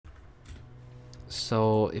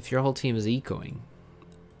So if your whole team is ecoing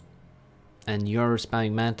and you're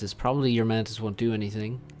spamming Mantis, probably your Mantis won't do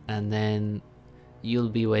anything, and then you'll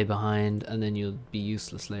be way behind, and then you'll be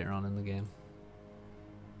useless later on in the game.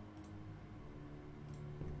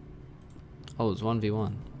 Oh, it's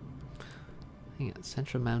 1v1. Hang on,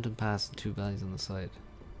 Central Mountain Pass and 2 valleys on the side.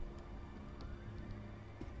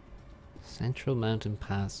 Central Mountain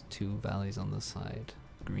Pass, 2 valleys on the side.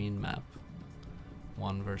 Green map.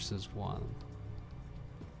 1 versus 1.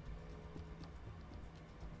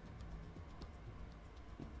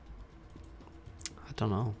 I don't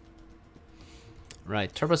know.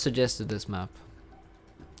 Right, Turbo suggested this map.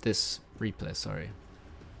 This replay, sorry.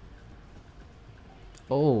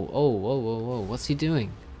 Oh, whoa. What's he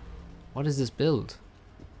doing? What is this build?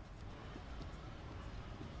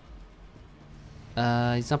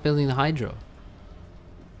 He's not building the hydro.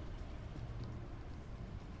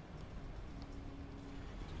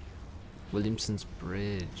 Williamson's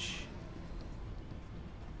Bridge.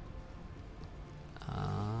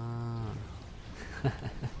 Ah.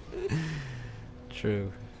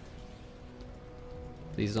 True.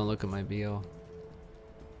 Please don't look at my BO.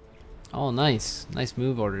 Oh, nice. Nice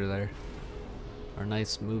move order there. Or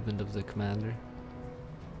nice movement of the commander.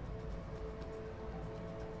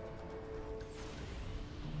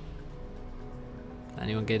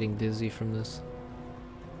 Anyone getting dizzy from this?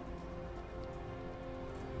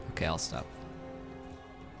 Okay, I'll stop.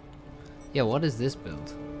 Yeah, what is this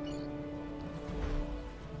build?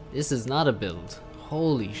 This is not a build.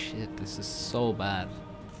 Holy shit, this is so bad.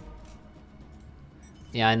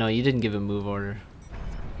 Yeah, I know, you didn't give a move order.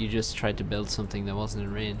 You just tried to build something that wasn't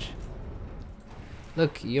in range.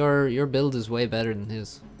 Look, your build is way better than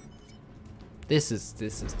his. This is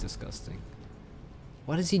disgusting.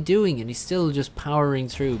 What is he doing? And he's still just powering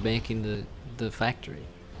through making the factory.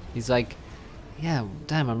 He's like, yeah,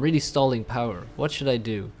 damn, I'm really stalling power. What should I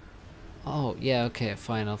do? Oh, yeah, okay,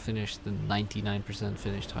 fine, I'll finish the 99%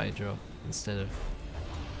 finished hydro instead of...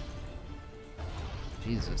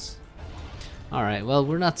 Jesus. Alright, well,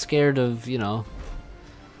 we're not scared of, you know,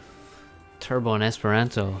 Turbo and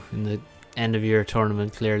Espiranto in the end of year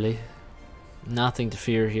tournament, clearly. Nothing to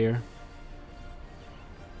fear here.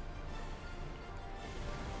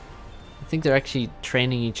 I think they're actually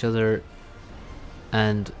training each other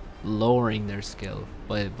and lowering their skill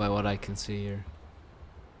by what I can see here.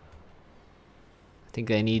 I think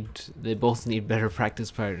they both need better practice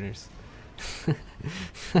partners.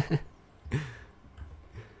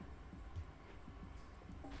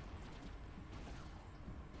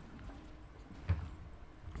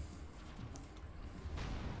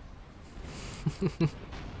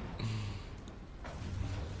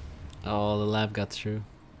 Oh, the lab got through.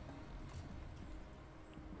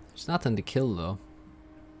 There's nothing to kill though.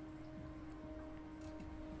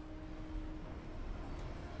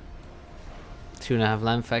 2.5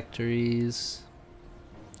 land factories.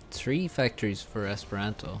 3 factories for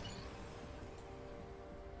Espiranto.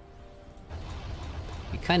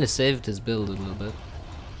 He kind of saved his build a little bit.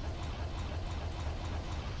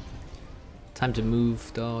 Time to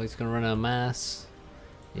move though, he's gonna run out of mass.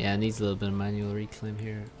 Yeah, needs a little bit of manual reclaim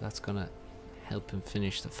here. That's gonna help him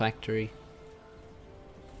finish the factory.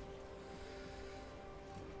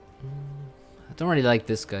 I don't really like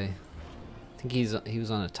this guy. I think he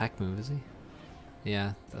was on attack move, is he?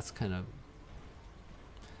 Yeah, that's kind of...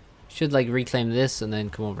 Should like reclaim this and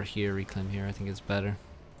then come over here, reclaim here. I think it's better.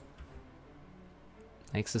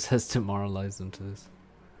 Nexus has demoralized them to this.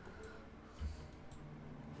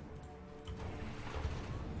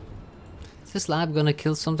 Is this lab gonna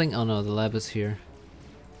kill something? Oh no, the lab is here.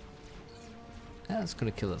 Yeah, it's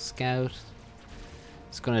gonna kill a scout.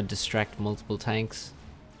 It's gonna distract multiple tanks.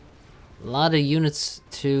 A lot of units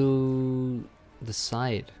to the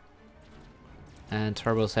side. And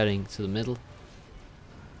Turbo's heading to the middle.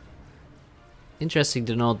 Interesting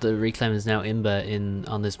to note the reclaim is now imba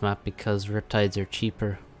on this map because riptides are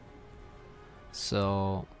cheaper.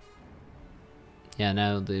 So yeah,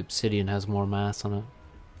 now the obsidian has more mass on it.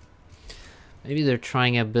 Maybe they're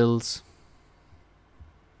trying out builds.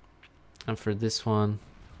 And for this one,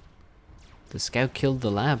 the scout killed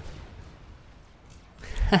the lab.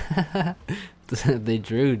 They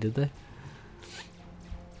drew, did they?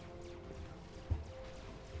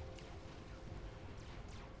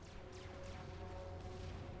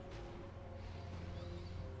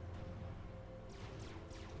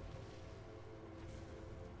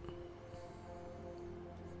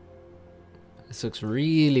 This looks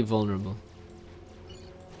really vulnerable.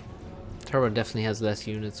 Turbo definitely has less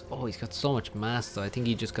units. Oh, he's got so much mass though. I think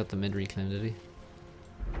he just got the mid reclaim, did he?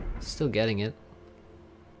 Still getting it.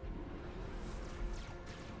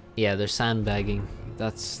 Yeah, they're sandbagging.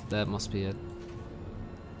 That must be it.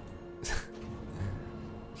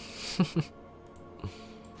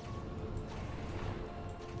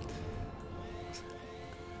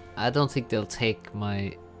 I don't think they'll take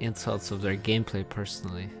my insults of their gameplay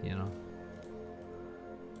personally, you know.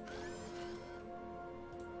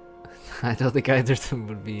 I don't think either of them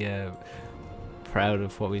would be proud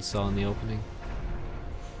of what we saw in the opening.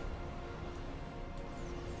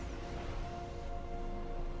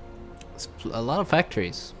 It's a lot of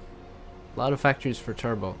factories. A lot of factories for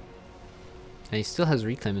Turbo. And he still has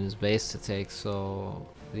reclaim in his base to take, so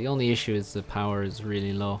the only issue is the power is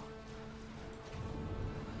really low.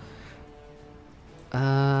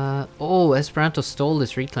 Oh, Espiranto stole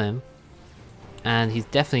this reclaim. And he's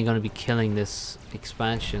definitely going to be killing this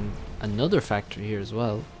expansion. Another factory here as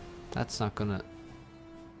well. That's not gonna...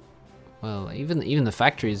 Well, even the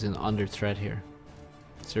factory is under threat here.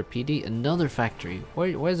 Is there a PD? Another factory. Why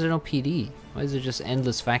is there no PD? Why is there just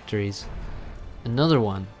endless factories? Another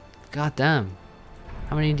one. God damn.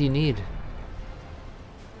 How many do you need?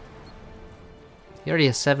 He already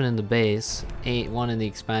has 7 in the base. 1 in the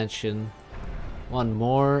expansion. 1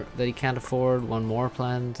 more that he can't afford. 1 more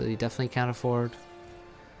planned that he definitely can't afford.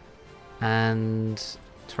 And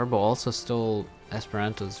Turbo also stole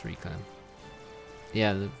Espiranto's reclaim.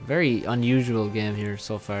 Yeah, the very unusual game here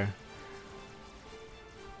so far.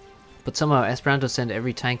 But somehow Espiranto sent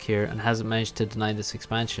every tank here and hasn't managed to deny this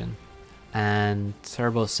expansion. And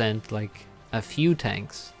Turbo sent like a few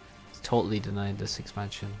tanks. He's totally denied this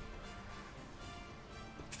expansion.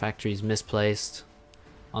 Factory's misplaced.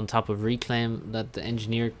 On top of reclaim that the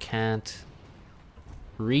engineer can't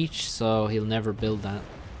reach, so he'll never build that.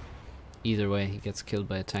 Either way, he gets killed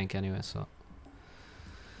by a tank anyway, so.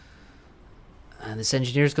 And this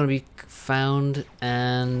engineer is going to be found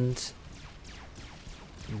and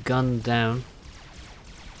gunned down.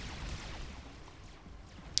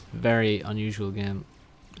 Very unusual game.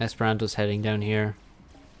 Espiranto's heading down here.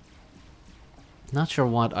 Not sure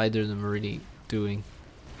what either of them are really doing.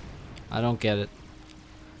 I don't get it.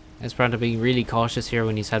 Espiranto being really cautious here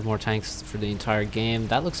when he's had more tanks for the entire game.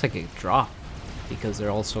 That looks like a drop because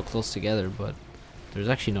they're all so close together, but there's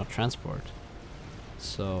actually no transport.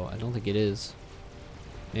 So I don't think it is.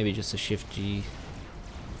 Maybe just a shift G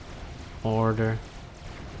order.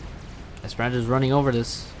 Esperanto's running over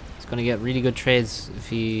this. He's gonna get really good trades if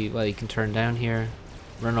he, well, he can turn down here,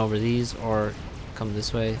 run over these, or come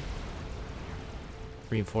this way.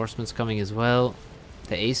 Reinforcements coming as well.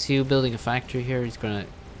 The ACU building a factory here. He's gonna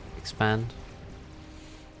expand.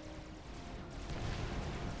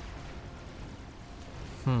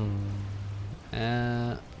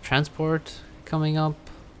 Transport coming up.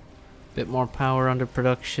 Bit more power under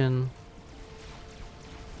production.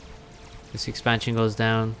 This expansion goes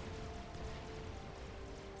down.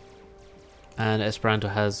 And Espiranto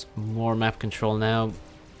has more map control now.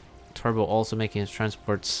 Turbo also making his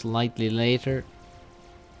transport slightly later.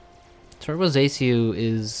 Turbo's ACU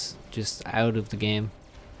is just out of the game.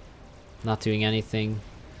 Not doing anything.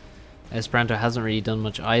 Espiranto hasn't really done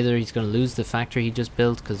much either. He's going to lose the factory he just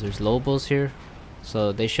built because there's Lobos here.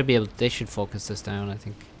 So they should be able, they should focus this down, I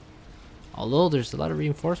think. Although there's a lot of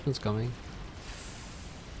reinforcements coming.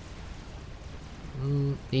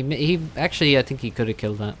 He actually, I think he could have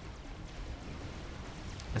killed that.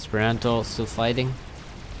 Espiranto still fighting.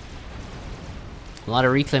 A lot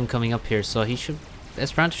of reclaim coming up here, so he should,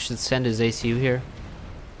 Espiranto should send his ACU here.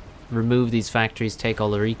 Remove these factories, take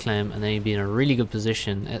all the reclaim, and then he'd be in a really good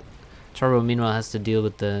position. Turbo meanwhile has to deal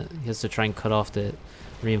with he has to try and cut off the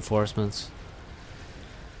reinforcements.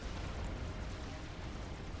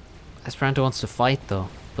 Espiranto wants to fight though,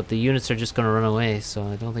 but the units are just going to run away, so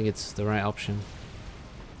I don't think it's the right option.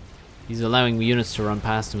 He's allowing the units to run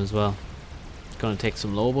past him as well. Going to take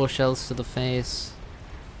some Lobo shells to the face.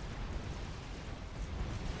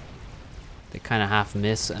 They kind of half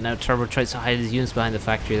miss, and now Turbo tries to hide his units behind the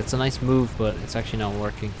factory. That's a nice move, but it's actually not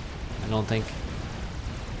working, I don't think.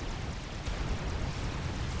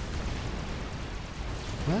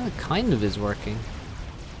 Well, it kind of is working.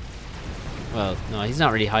 Well, no, he's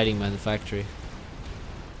not really hiding behind the factory.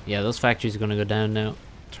 Yeah, those factories are going to go down now.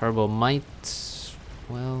 Turbo might...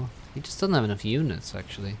 Well, he just doesn't have enough units,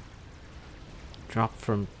 actually. Drop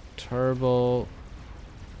from Turbo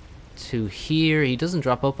to here. He doesn't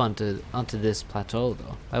drop up onto this plateau,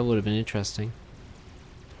 though. That would have been interesting.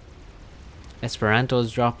 Espiranto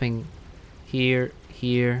is dropping here,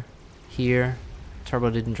 here, here. Turbo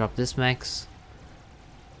didn't drop this max.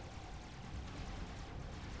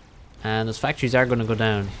 And those factories are going to go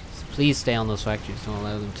down. Please stay on those factories. Don't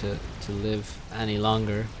allow them to live any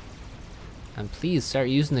longer. And please start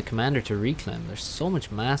using the commander to reclaim. There's so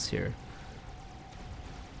much mass here.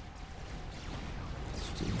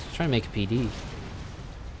 Let's try and make a PD.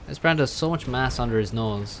 Espiranto has so much mass under his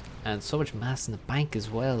nose. And so much mass in the bank as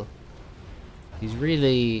well. He's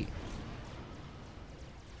really...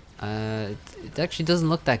 it actually doesn't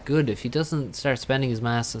look that good. If he doesn't start spending his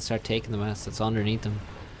mass and start taking the mass that's underneath him,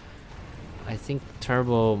 I think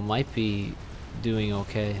Turbo might be doing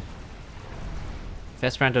okay. If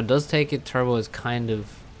Espiranto does take it, Turbo is kind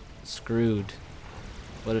of screwed.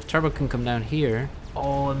 But if Turbo can come down here...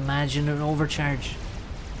 Oh, imagine an overcharge.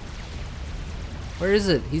 Where is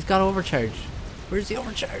it? He's got overcharge. Where's the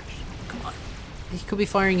overcharge? Come on. He could be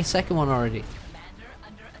firing his second one already.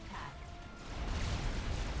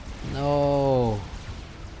 No.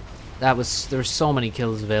 There were so many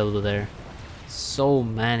kills available there. So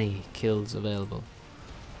many kills available.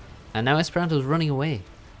 And now Esperanto's running away.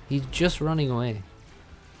 He's just running away.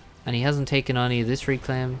 And he hasn't taken any of this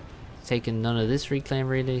reclaim. He's taken none of this reclaim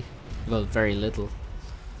really. Well, very little.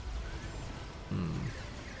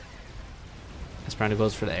 Esperanto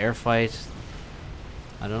goes for the air fight.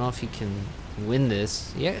 I don't know if he can win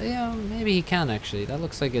this. Yeah, maybe he can actually. That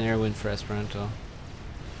looks like an air win for Espiranto.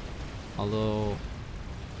 Although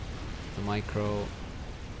the micro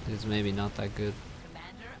is maybe not that good.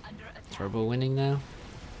 Turbo winning now,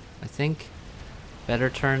 I think.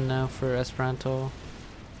 Better turn now for Espiranto.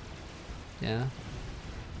 Yeah.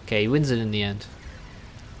 Okay, he wins it in the end.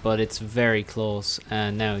 But it's very close.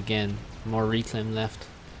 And now again, more reclaim left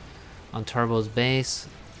on Turbo's base.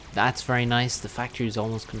 That's very nice. The factory is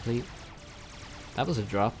almost complete. That was a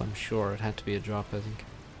drop, I'm sure. It had to be a drop, I think.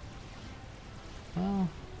 Oh.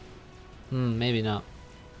 Maybe not.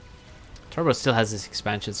 Turbo still has this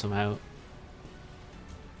expansion somehow.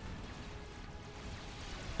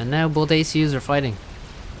 And now both ACUs are fighting.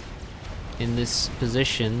 In this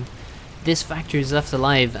position. This factory is left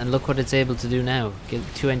alive, and look what it's able to do now. Get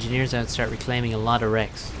 2 engineers out, start reclaiming a lot of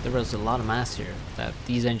wrecks. There was a lot of mass here that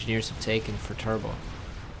these engineers have taken for Turbo.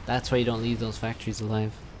 That's why you don't leave those factories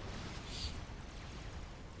alive.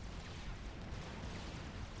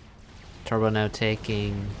 Turbo now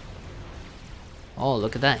taking... Oh,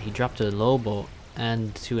 look at that. He dropped a Lobo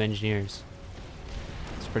and 2 engineers.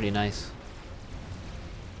 It's pretty nice.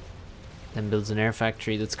 Then builds an air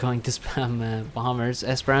factory that's going to spam bombers.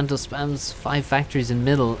 Espiranto spams 5 factories in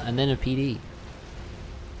middle and then a PD.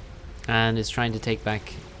 And is trying to take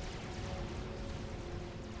back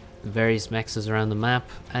various mexes around the map.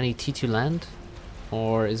 Any T2 land?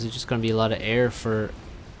 Or is it just going to be a lot of air for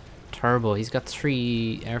Turbo? He's got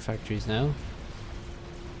 3 air factories now.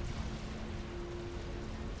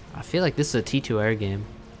 I feel like this is a T2 air game.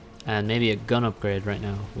 And maybe a gun upgrade right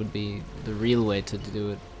now would be the real way to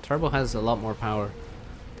do it. Turbo has a lot more power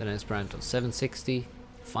than Espiranto. 760,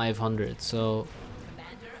 500. So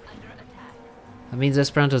that means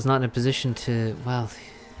Esperanto's not in a position to... Well,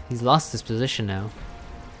 he's lost his position now.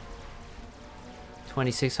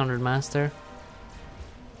 2600 master.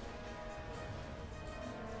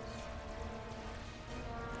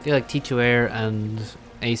 I feel like T2 air and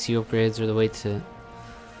AC upgrades are the way to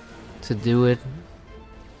do it.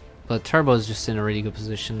 But Turbo's just in a really good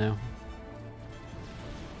position now.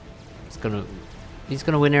 He's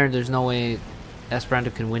gonna win here. There's no way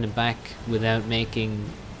Espiranto can win it back without making,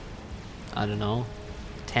 I don't know,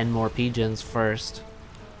 10 more P-gens first.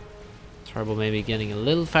 Turbo maybe getting a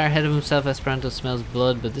little far ahead of himself. Espiranto smells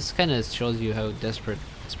blood, but this kind of shows you how desperate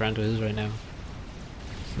Espiranto is right now.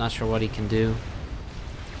 He's not sure what he can do.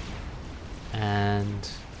 And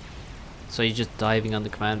so he's just diving on the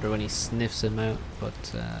commander when he sniffs him out,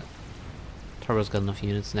 but Turbo's got enough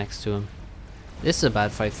units next to him. This is a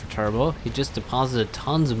bad fight for Turbo. He just deposited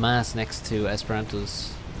tons of mass next to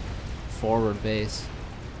Espiranto's forward base.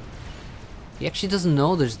 He actually doesn't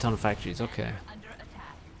know there's a ton of factories. Okay.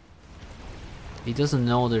 He doesn't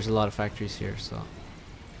know there's a lot of factories here, so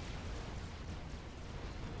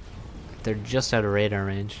they're just out of radar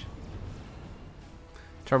range.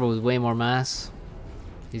 Turbo with way more mass.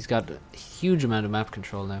 He's got a huge amount of map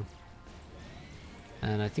control now.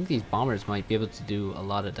 And I think these bombers might be able to do a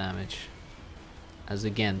lot of damage. As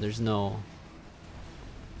again, there's no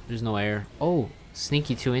air. Oh,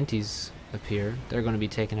 sneaky 2 inties appear. They're going to be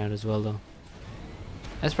taken out as well, though.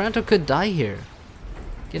 Espiranto could die here.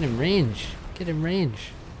 Get in range. Get in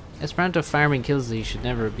range. Espiranto farming kills that he should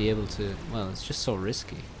never be able to. Well, it's just so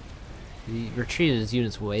risky. He retreated his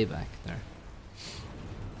units way back there.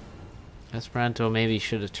 Espiranto maybe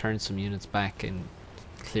should have turned some units back and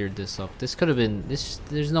cleared this up. This could have been.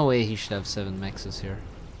 There's no way he should have 7 mexes here.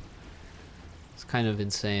 It's kind of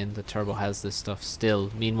insane that Turbo has this stuff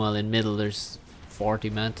still. Meanwhile, in middle, there's 40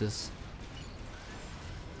 mantis.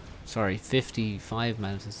 Sorry, 55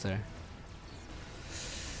 mantis there.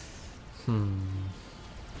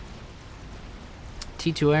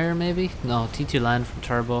 T2 air maybe? No, T2 land from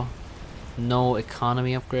Turbo. No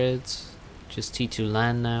economy upgrades. Just T2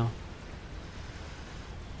 land now.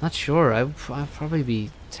 Not sure. I'd probably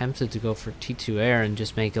be tempted to go for T2 air and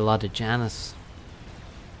just make a lot of Janus.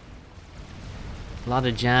 A lot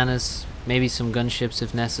of Janus. Maybe some gunships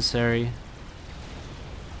if necessary.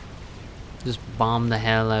 Just bomb the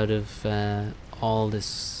hell out of all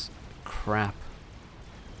this crap.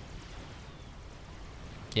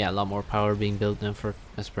 Yeah, a lot more power being built now for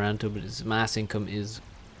Espiranto, but his mass income is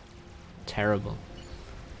terrible.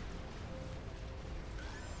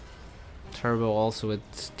 Turbo also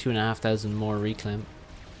with 2,500 more reclaim.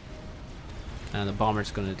 And the bomber's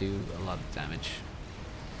gonna do a lot of damage.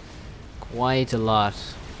 Quite a lot.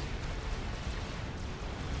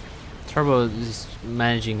 Turbo is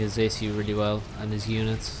managing his ACU really well and his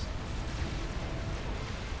units.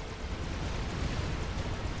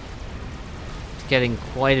 Getting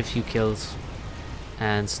quite a few kills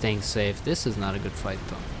and staying safe. This is not a good fight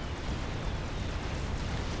though.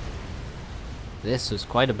 This was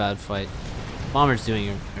quite a bad fight. The bombers are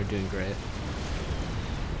doing great.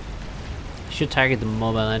 Should target the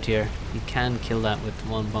mobile anti-air. You can kill that with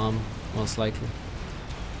one bomb, most likely.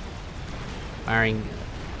 Barring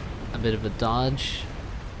a bit of a dodge.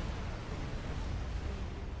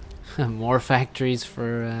 More factories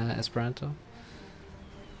for Espiranto.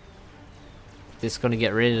 This is going to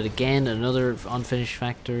get raided again, another unfinished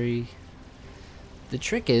factory. The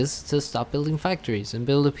trick is to stop building factories and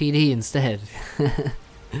build a PD instead.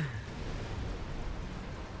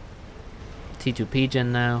 T2 PGen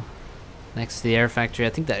now, next to the air factory. I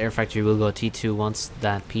think that air factory will go T2 once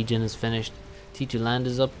that PGen is finished. T2 land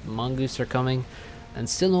is up, Mongoose are coming, and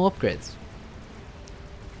still no upgrades.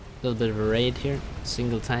 A little bit of a raid here,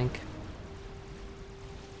 single tank.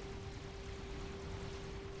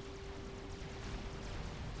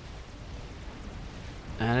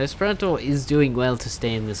 And Espiranto is doing well to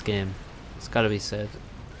stay in this game. It's gotta be said.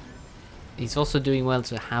 He's also doing well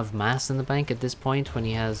to have mass in the bank at this point when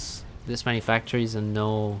he has this many factories and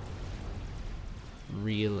no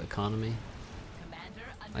real economy.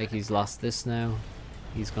 Like he's lost this now.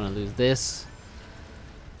 He's gonna lose this.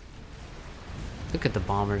 Look at the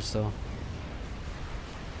bombers though.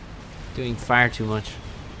 Doing far too much.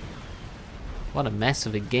 What a mess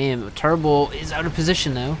of a game. Turbo is out of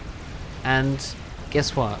position now. And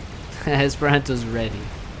guess what? Espiranto's ready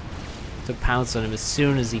to pounce on him as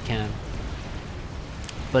soon as he can.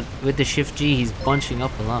 But with the shift G, he's bunching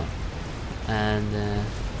up a lot. And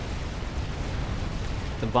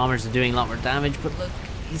the bombers are doing a lot more damage. But look,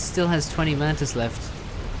 he still has 20 mantis left.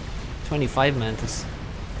 25 mantis.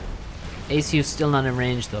 ACU's still not in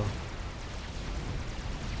range though.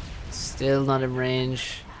 Still not in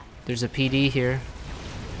range. There's a PD here.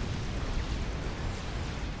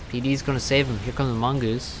 PD's gonna save him. Here comes the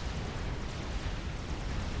Mongoose.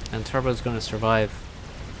 And Turbo's gonna survive.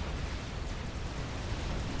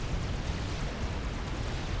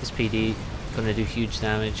 This PD gonna do huge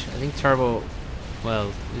damage. I think Turbo,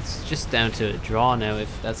 well, it's just down to a draw now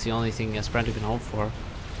if that's the only thing Espiranto can hope for.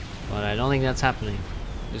 But I don't think that's happening.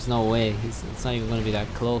 There's no way. It's not even gonna be that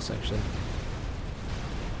close actually.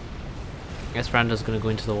 Esperanto's gonna go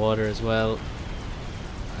into the water as well.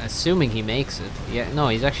 Assuming he makes it. Yeah, no,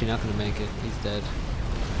 he's actually not going to make it. He's dead.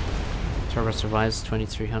 Turbo survives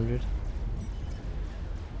 2300.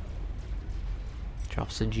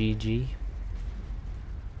 Drops a GG.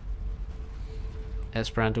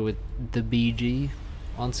 Espiranto with the BG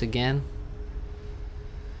once again.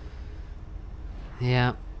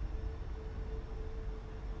 Yeah.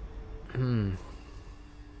 Damn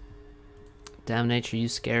Nature, you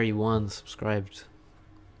scary one subscribed.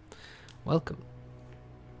 Welcome.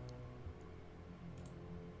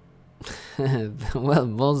 Well,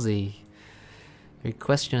 Muzzy, your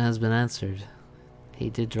question has been answered. He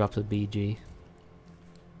did drop the BG.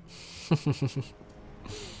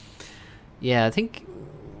 Yeah, I think,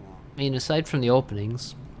 I mean, aside from the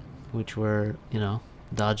openings, which were, you know,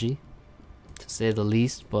 dodgy, to say the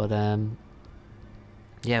least, but,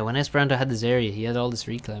 yeah, when Espiranto had this area, he had all this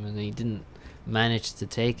reclaim, and he didn't manage to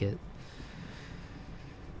take it.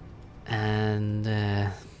 And,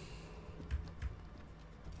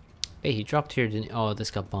 hey, he dropped here, didn't he? Oh, this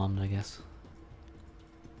got bombed, I guess.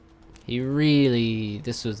 He really...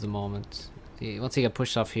 This was the moment. Once he got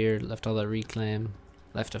pushed off here, left all that reclaim.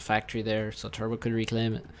 Left a factory there, so Turbo could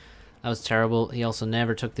reclaim it. That was terrible. He also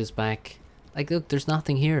never took this back. Like, look, there's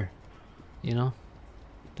nothing here. You know?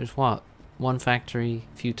 There's what? One factory,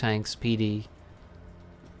 few tanks, PD.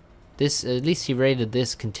 This, at least he raided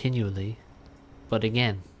this continually. But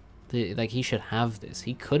again, like, he should have this.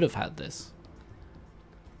 He could have had this.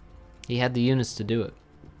 He had the units to do it.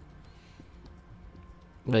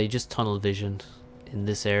 But he just tunnel visioned in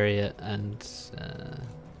this area and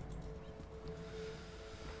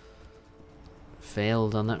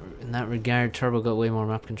failed on that. In that regard, Turbo got way more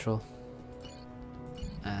map control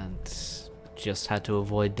and just had to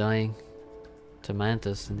avoid dying to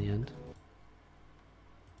Mantis in the end.